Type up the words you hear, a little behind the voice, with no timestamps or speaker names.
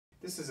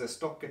This is a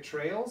Stokke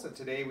Trailz, and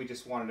today we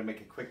just wanted to make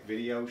a quick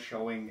video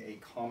showing a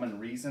common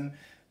reason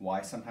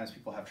why sometimes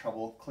people have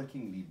trouble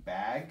clicking the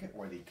bag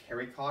or the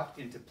Carrycot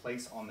into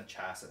place on the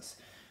chassis.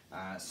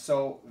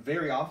 So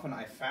very often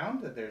I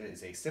found that there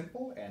is a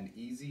simple and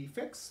easy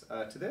fix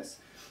to this,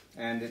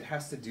 and it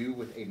has to do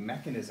with a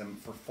mechanism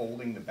for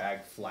folding the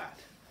bag flat.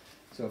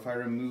 So if I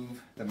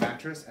remove the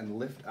mattress and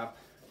lift up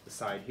the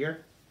side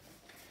here,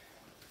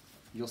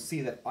 you'll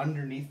see that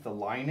underneath the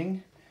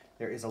lining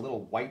there is a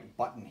little white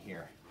button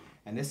here.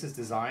 And this is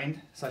designed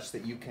such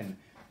that you can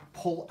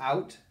pull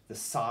out the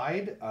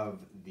side of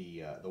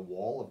the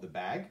wall of the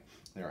bag.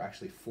 There are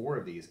actually 4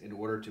 of these in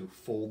order to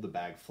fold the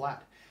bag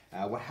flat.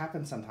 What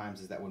happens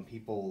sometimes is that when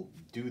people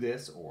do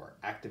this or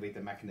activate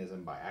the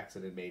mechanism by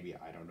accident, maybe,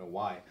 I don't know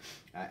why,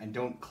 and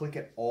don't click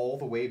it all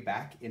the way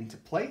back into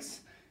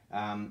place,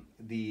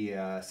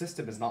 the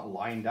system is not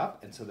lined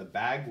up, and so the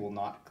bag will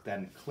not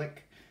then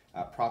click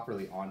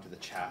properly onto the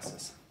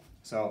chassis.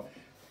 So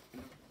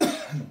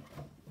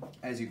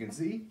as you can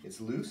see,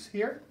 it's loose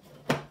here.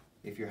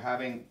 If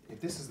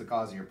this is the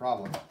cause of your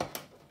problem,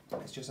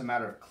 it's just a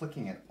matter of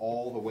clicking it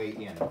all the way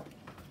in,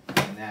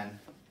 and then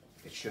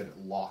it should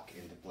lock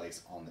into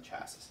place on the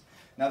chassis.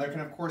 Now there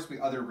can of course be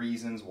other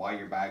reasons why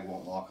your bag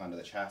won't lock onto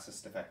the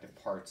chassis, defective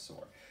parts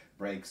or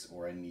brakes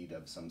or in need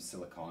of some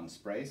silicone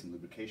spray, some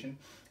lubrication.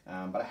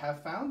 But I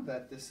have found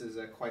that this is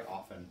quite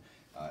often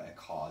a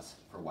cause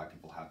for why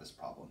people have this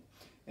problem.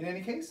 In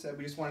any case,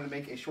 we just wanted to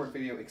make a short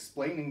video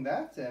explaining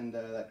that and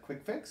that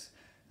quick fix.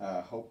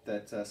 Hope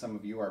that some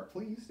of you are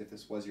pleased if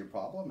this was your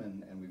problem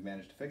and we've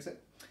managed to fix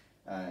it.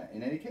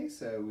 In any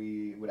case,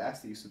 we would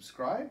ask that you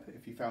subscribe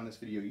if you found this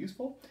video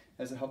useful,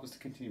 as it helps us to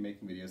continue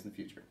making videos in the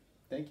future.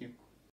 Thank you.